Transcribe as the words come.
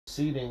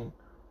seating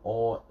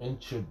or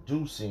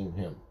introducing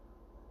him.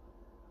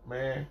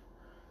 Man,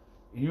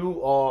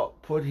 you are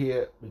put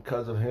here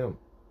because of him,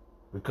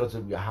 because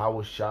of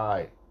Yahweh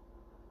Shai.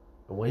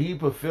 And when he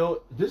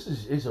fulfilled, this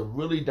is a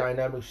really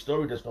dynamic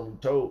story that's going to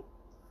be told.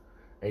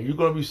 And you're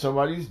going to be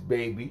somebody's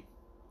baby,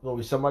 you're going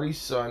to be somebody's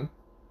son,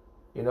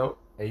 you know,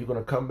 and you're going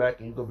to come back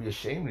and you're going to be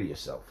ashamed of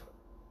yourself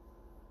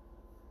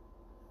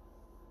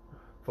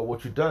for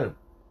what you've done.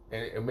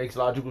 And it makes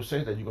logical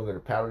sense that you're going to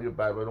get a pat on your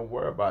back, but don't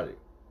worry about it.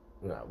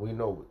 You know, we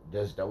know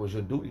that was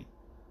your duty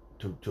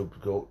to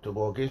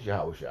go against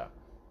Yahweh Shai.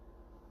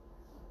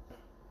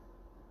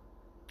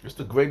 It's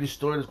the greatest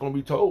story that's going to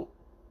be told.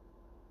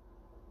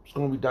 It's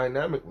going to be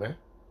dynamic, man.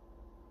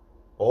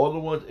 All the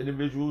ones,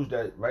 individuals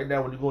that right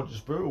now when you go into the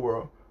spirit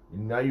world,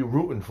 now you're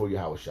rooting for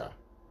Yahweh Shai.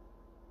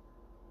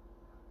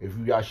 If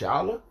you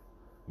Yashala,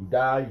 you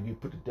die, you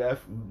get put to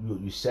death,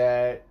 you're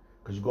sad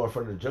because you go in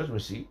front of the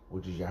judgment seat,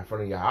 which is in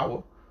front of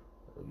Yahweh.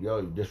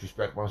 Yo, you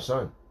disrespect my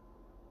son.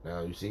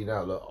 Now you see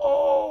now, look,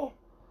 oh,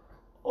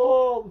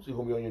 so you're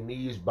going to be on your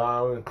knees,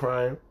 bowing and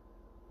crying,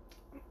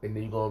 and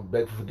then you're going to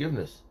beg for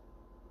forgiveness.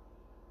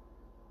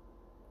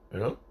 You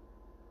know?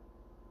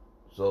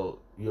 So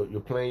you're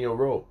playing your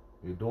role.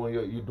 You're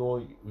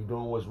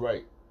doing what's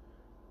right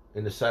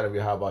in the sight of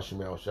Yahweh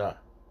Shemel Shai.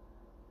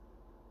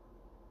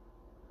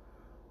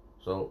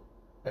 So,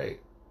 hey,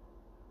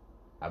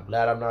 I'm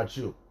glad I'm not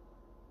you.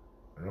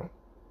 You know,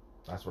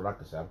 that's what I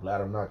can say. I'm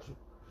glad I'm not you.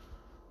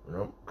 You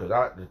know, because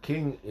the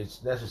king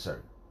is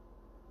necessary.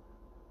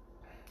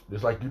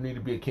 Just like you need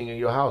to be a king in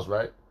your house,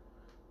 right?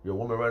 Your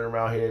woman running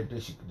around here,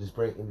 she could just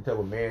bring any type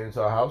of man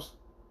into her house.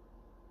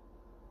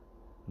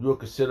 You would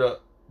consider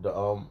the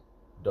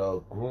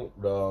groom,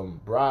 the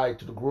bride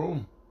to the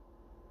groom.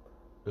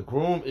 The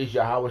groom is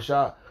Yahweh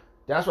Shai.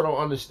 That's what I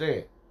don't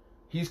understand.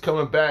 He's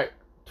coming back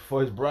for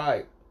his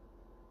bride.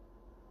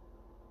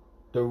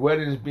 The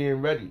wedding is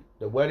being ready.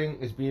 The wedding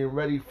is being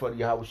ready for the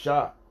Yahweh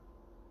Shai.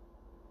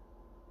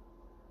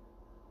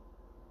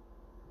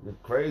 You're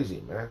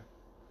crazy, man.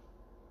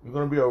 You're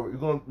gonna be you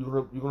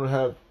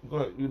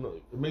know,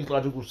 it makes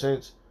logical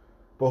sense.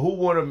 But who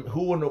don't want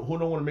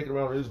to make it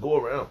around and just go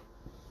around?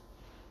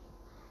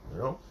 You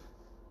know?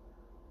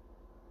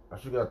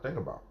 That's what you gotta think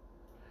about.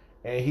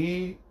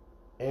 And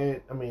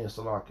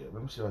Salakia.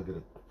 Let me see if I get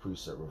a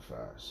precept real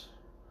fast.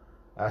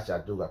 Actually, I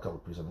do got a couple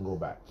of precepts. I'm gonna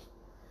go back.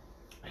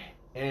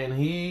 And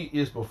he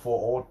is before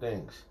all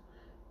things,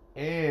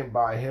 and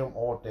by him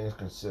all things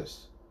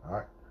consist. All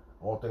right,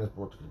 all things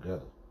brought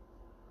together.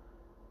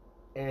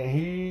 And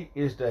he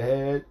is the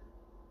head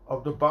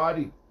of the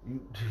body.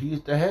 He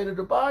is the head of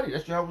the body.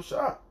 That's Yahweh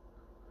Shai.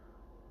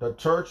 The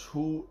church,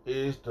 who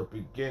is the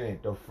beginning,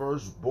 the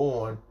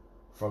firstborn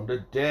from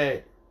the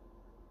dead,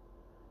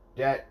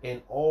 that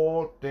in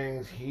all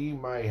things he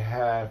might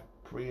have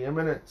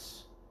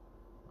preeminence.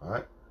 All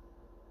right.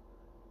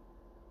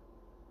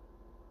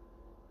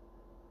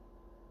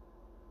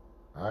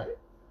 All right.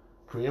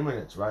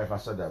 Preeminence, right? If I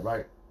said that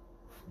right.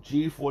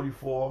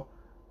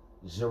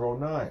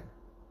 G4409.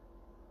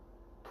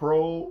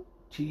 Proteo.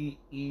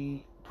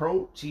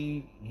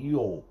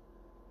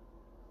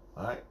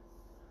 Alright?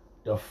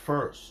 The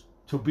first.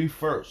 To be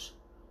first.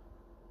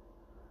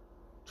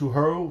 To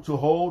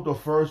hold the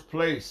first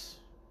place.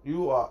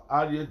 You are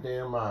out of your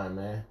damn mind,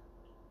 man.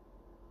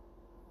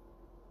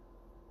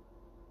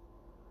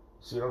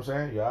 See what I'm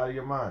saying? You're out of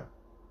your mind.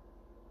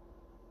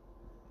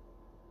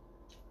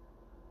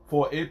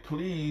 For it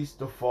pleased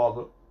the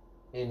Father,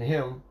 in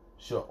him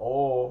shall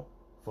all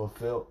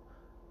fulfill.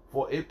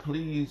 For it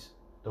pleased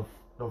the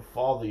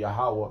Father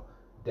Yahweh,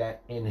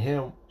 that in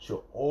him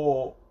shall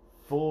all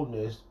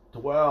fullness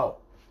dwell.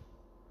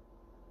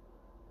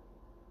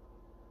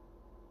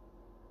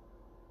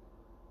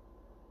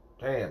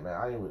 Damn, man,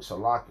 I didn't read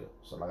Salakia.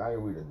 So like, I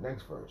didn't read the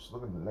next verse.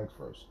 Look at the next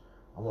verse.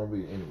 I'm gonna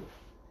read it anyway.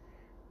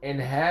 And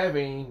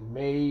having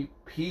made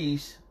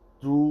peace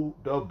through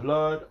the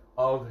blood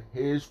of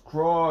his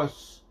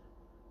cross.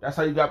 That's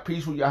how you got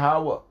peace with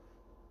Yahweh.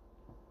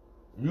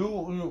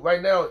 You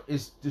right now,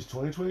 it's just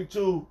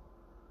 2022.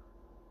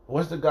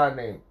 What's the guy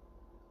name?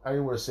 I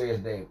didn't want to say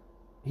his name.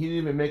 He didn't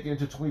even make it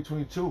into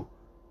 2022.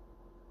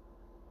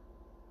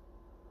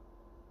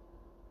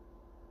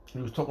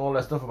 He was talking all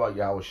that stuff about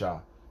Yahweh Shai.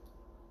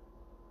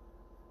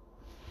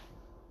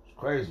 It's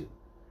crazy.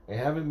 And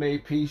having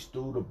made peace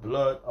through the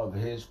blood of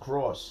his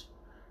cross,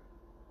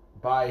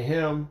 by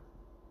him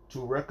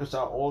to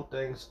reconcile all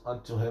things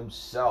unto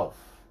himself.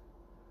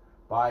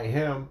 By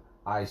him,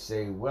 I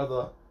say,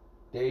 whether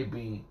they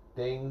be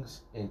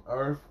things in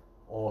earth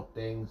or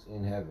things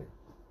in heaven.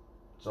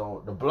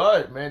 So the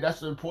blood, man, that's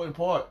the important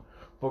part.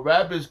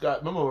 Barabbas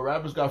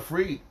got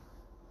freed,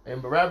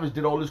 and Barabbas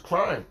did all this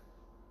crime,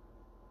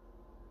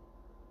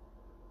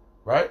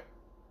 right?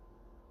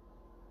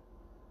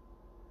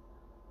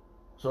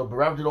 So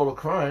Barabbas did all the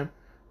crime,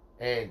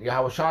 and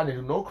Yahweh Shai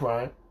didn't do no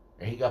crime,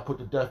 and he got put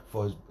to death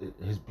for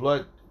his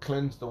blood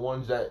cleansed the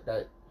ones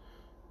that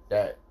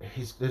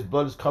his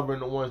blood is covering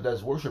the ones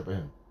that's worshiping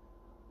him.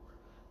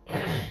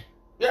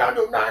 You don't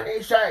do nothing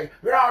he say.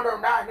 You don't do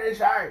nothing he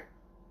say.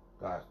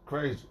 God's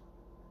crazy.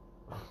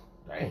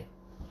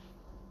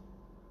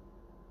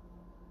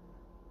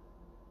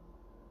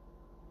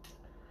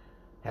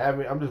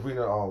 I'm just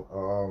reading I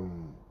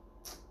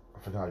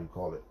forgot how you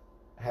call it.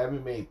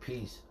 Having made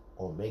peace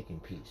or making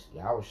peace.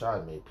 Yahweh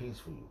Shai made peace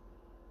for you.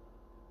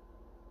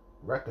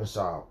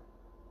 Reconcile.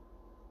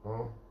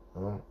 Mm,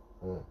 mm,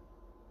 mm.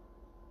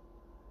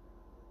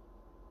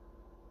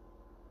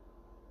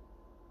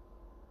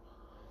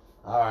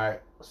 All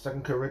right.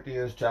 2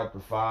 Corinthians chapter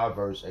 5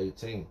 verse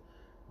 18.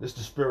 This is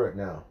the spirit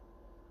now.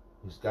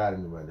 He's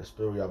guiding me, man. The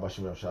spirit of Yahweh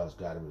Shai is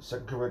guiding me.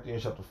 2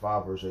 Corinthians chapter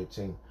 5 verse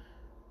 18.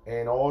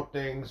 And all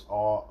things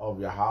are of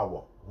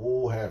Yahweh,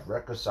 who has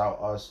reconciled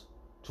us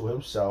to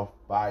himself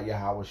by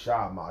Yahweh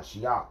Shai,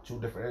 Mashiach, two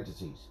different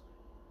entities.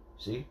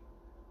 See?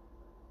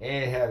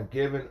 And have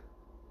given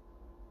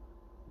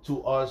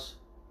to us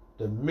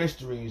the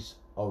mysteries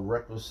of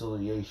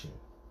reconciliation.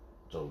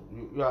 So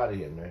you're out of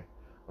here, man.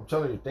 I'm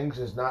telling you, things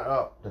is not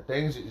up. The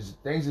things is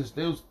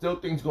still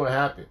things gonna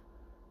happen.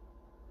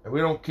 And we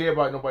don't care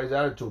about nobody's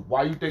attitude.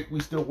 Why you think we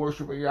still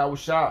worship Yahweh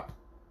Shai?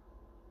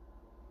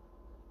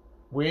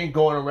 We ain't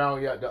going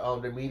around yet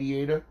the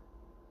mediator.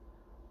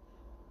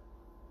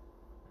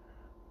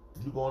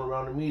 You going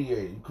around the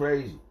mediator? You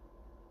crazy?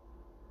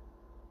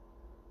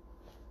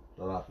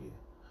 Salakia.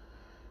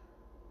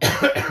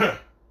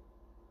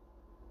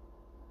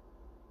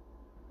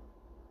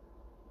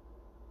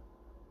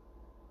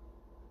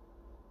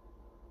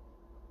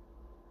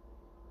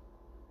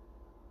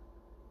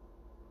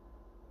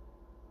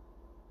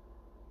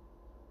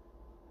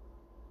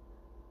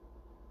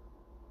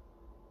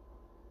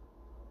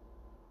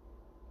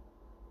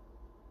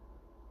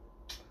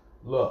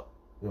 Look,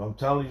 I'm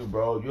telling you,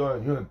 bro, you're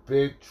in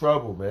big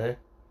trouble, man.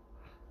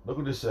 Look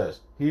what this says.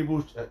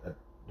 Hebrews,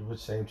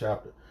 same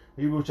chapter.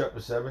 Hebrews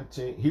chapter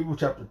 17. Hebrews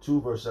chapter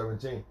 2, verse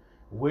 17.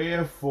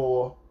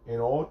 Wherefore,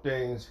 in all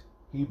things,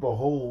 he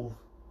behoved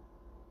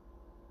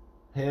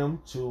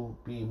him to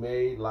be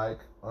made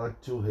like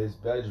unto his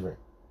brethren,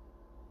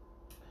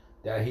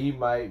 that he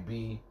might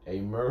be a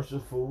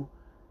merciful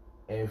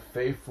and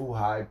faithful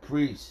high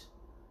priest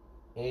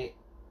in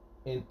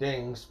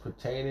things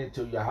pertaining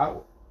to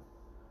Yahweh,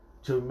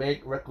 to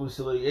make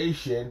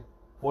reconciliation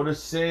for the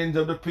sins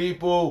of the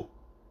people.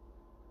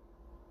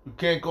 You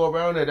can't go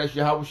around that. That's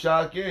Yahweh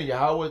Shai again.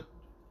 Yahweh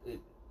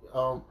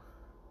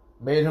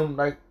made him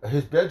like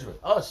his brethren,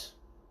 us.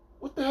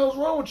 What the hell's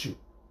wrong with you?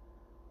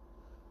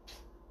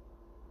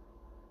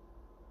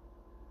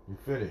 You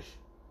finish.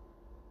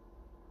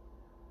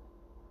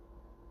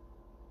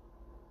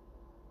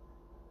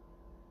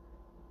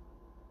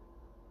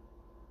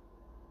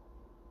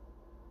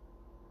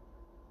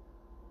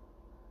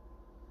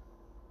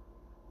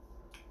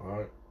 All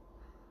right.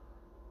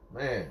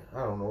 Man,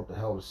 I don't know what the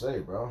hell to say,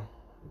 bro.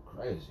 You're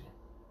crazy.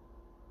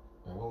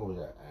 And what was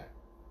that at?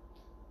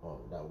 Oh,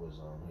 that was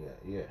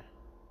yeah.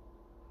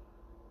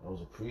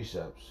 Those are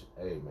precepts.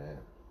 Hey, man.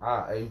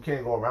 Hey, you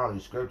can't go around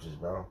these scriptures,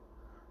 bro.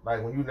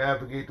 Like when you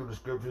navigate through the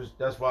scriptures,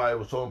 that's why it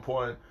was so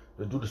important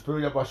to do the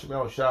spirit of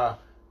Yahweh Shai.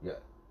 Yeah,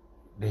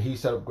 that he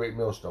set up great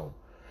millstone.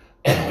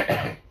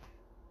 And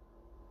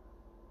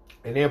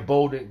they're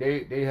bold.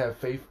 They have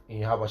faith in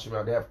Yahweh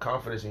Shai. They have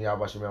confidence in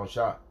Yahweh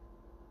Shai.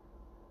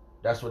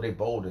 That's what they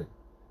bold in.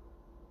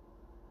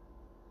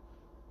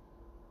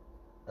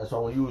 That's why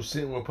when you were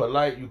sitting with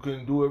polite, you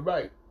couldn't do it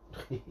right.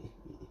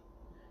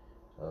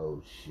 Oh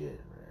shit,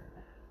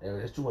 man. Hey,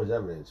 there's too much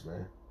evidence,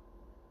 man.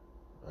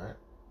 All right.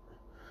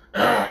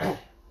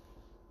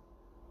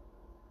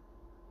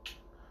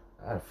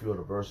 I had a few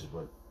other verses,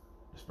 but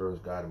the Spirit's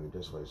guiding me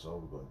this way, so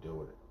we're going to deal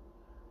with it.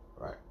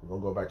 All right, we're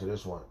going to go back to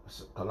this one.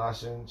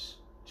 Colossians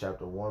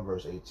chapter 1,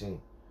 verse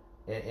 18.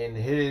 And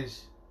he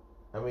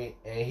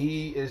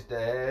is the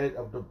head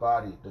of the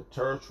body, the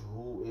church,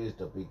 who is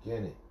the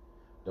beginning,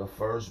 the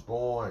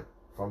firstborn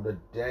from the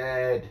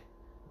dead,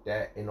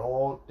 that in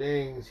all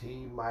things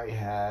he might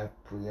have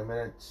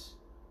preeminence.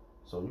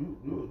 So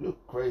you're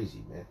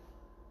crazy, man.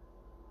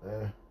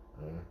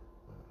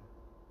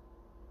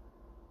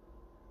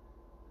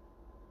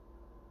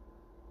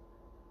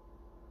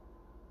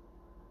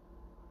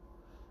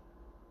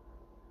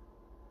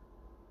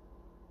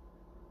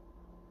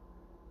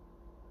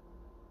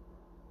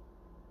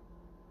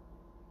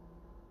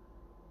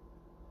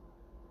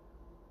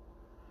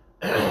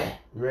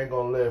 You ain't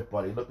gonna live,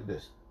 buddy. Look at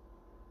this.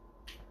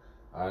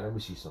 All right, let me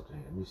see something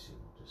here. Let me see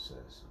what this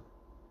says.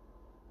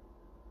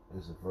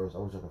 There's a verse. I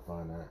wish I could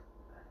find that.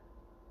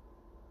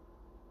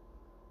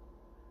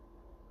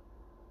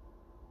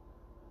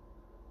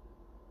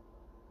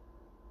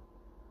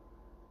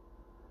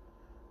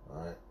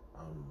 All right,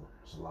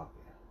 Salakia.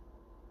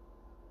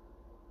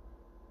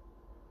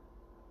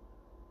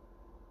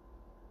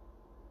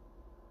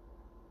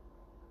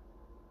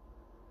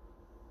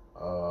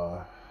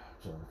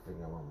 Trying to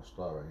figure out where I'm gonna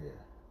start right here.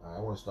 All right, I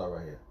want to start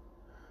right here.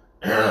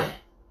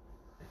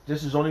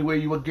 This is the only way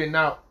you are getting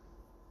out.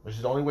 This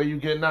is the only way you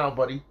getting out,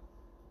 buddy.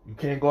 You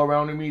can't go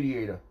around the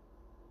mediator.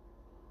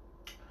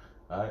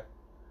 All right.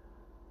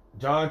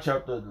 John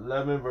chapter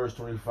 11, verse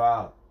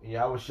 25. And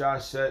Yahweh Shai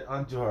said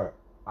unto her,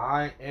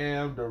 I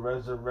am the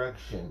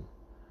resurrection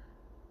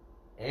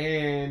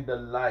and the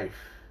life.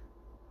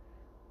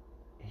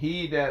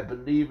 He that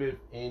believeth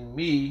in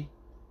me,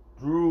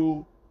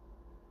 through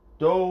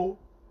though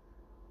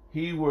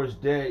he was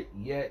dead,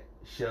 yet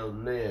shall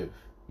live.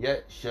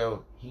 Yet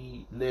shall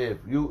he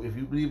live. If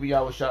you believe in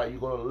Yahweh Shah, you're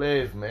gonna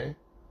live, man.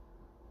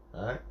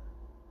 Alright?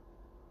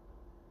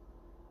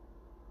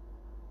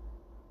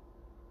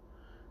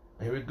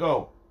 Here we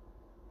go.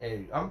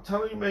 And I'm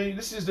telling you, man,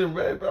 this is in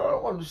red, bro. I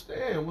don't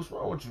understand. What's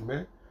wrong with you,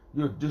 man?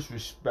 You're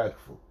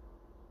disrespectful.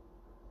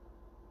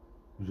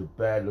 You're a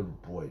bad little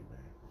boy,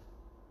 man.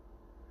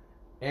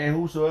 And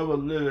whosoever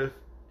liveth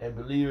and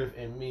believeth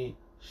in me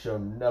shall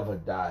never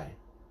die.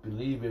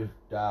 Believeth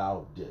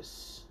thou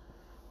this.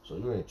 So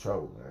you're in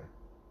trouble, man.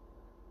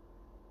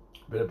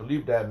 Better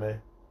believe that,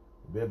 man.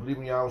 You better believe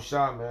in Yahweh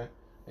Shah, man.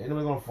 Ain't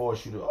nobody gonna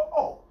force you to,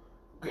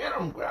 get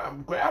him,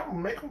 grab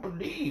him, make him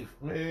believe.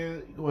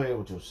 Man, you go ahead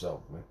with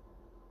yourself, man.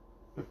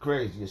 You're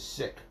crazy, you're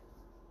sick.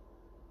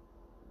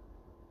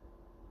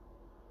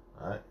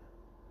 Alright.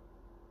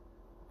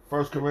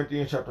 1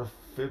 Corinthians chapter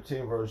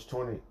 15, verse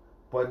 20.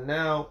 But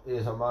now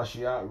is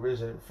Hamashiach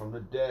risen from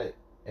the dead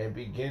and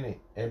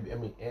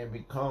and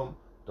become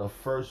the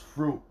first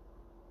fruit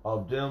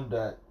of them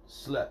that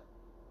slept.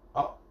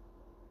 Oh,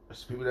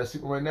 it's people that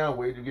sleeping right now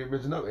waiting to get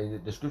risen up,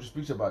 and the scripture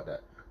speaks about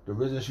that. The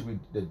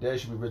dead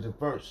should be risen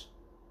first.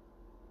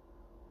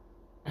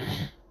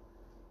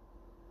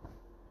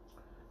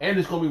 And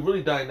it's gonna be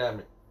really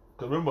dynamic.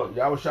 Cause remember,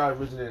 Yahweh Shah is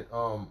risen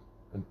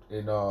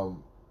in the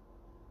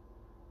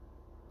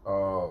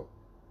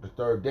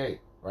third day,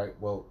 right?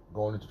 Well,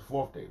 going into the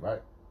fourth day,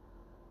 right?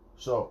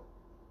 So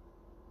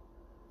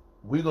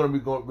we're gonna be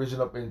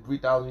risen up in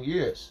 3,000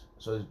 years.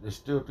 So there's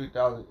still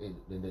 3,000.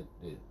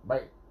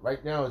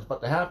 Right now, it's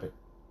about to happen.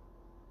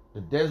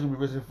 The dead's gonna be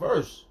risen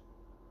first.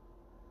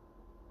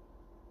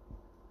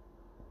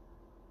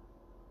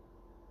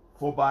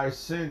 For by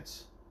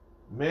since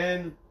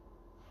men,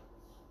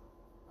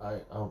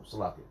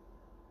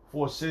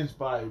 for since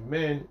by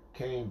men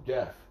came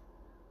death,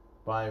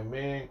 by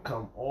men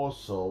come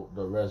also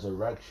the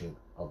resurrection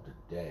of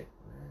the dead,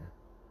 man.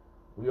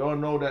 We all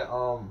know that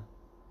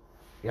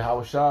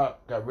Yahweh Shah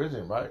got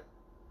risen, right?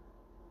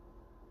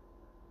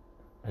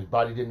 His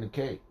body didn't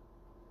decay.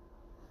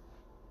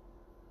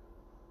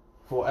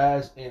 For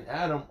as in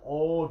Adam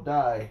all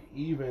die,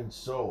 even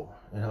so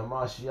in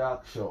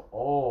Hamashiach shall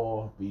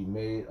all be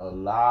made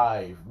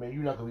alive. Man,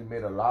 you're not going to be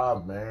made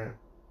alive, man.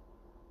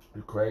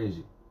 You're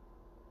crazy.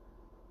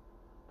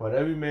 But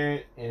every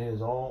man in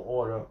his own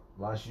order,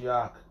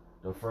 Mashiach,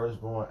 the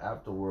firstborn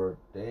afterward,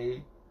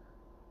 they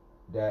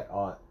that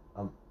are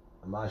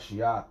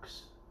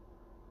Mashiachs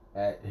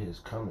at his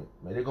coming.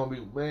 Man, they're going to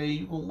be,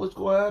 man, what's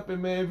going to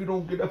happen, man, if you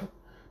don't get up?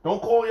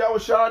 Don't call Yahweh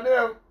Shah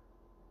now.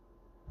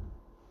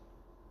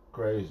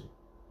 Crazy.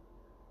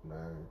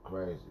 Man,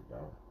 crazy, bro.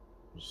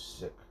 You're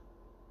sick.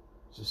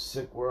 It's a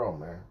sick world,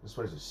 man. This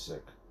place is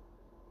sick.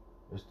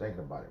 Just thinking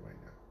about it right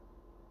now.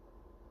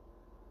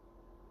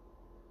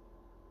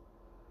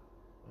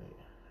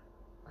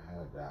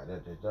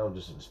 That was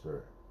just in the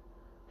spirit.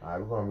 Alright,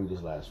 we're going to read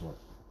this last one.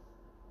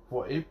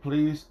 For it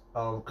pleased,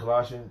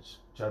 Colossians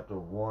chapter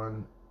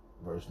 1,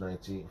 verse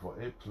 19. For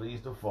it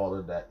pleased the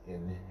Father that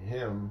in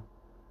him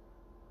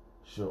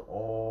should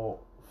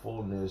all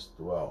fullness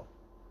dwell.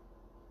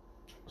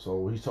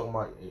 So he's talking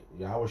about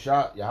Yahweh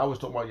Shah. Yahweh's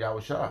talking about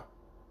Yahweh Shah.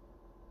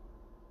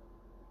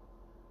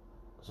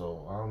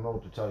 So I don't know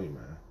what to tell you,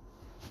 man.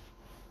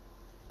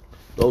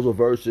 Those are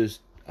verses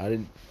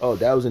that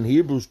was in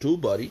Hebrews too,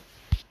 buddy.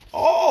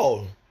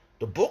 Oh,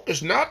 the book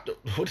is not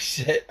what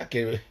he said. I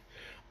can't even.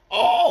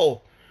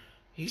 Oh,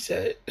 he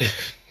said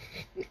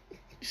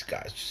these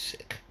guys are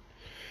sick.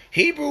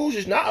 Hebrews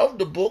is not of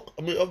the book.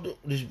 I mean, of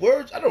these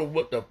words. I don't know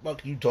what the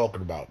fuck you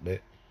talking about, man.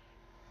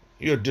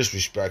 You're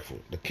disrespectful.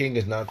 The king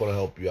is not going to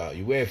help you out.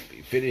 You wear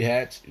fitted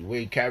hats.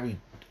 You carry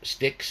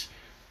sticks.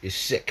 You're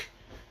sick.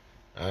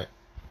 All right.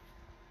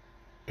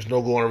 There's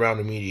no going around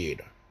the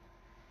mediator.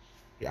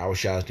 Yahweh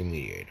Shah is the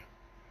mediator.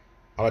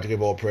 I'd like to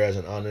give all prayers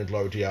and honor and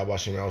glory to Yahweh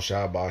Shem El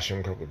Shah,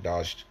 Ba'ashem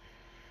Krokadash,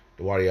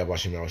 the Wadi Yahweh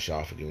Shem El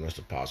Shah, for giving us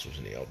the apostles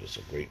and the elders,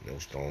 a great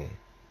millstone.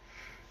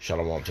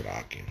 Shalom to the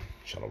Akim.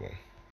 Shalom.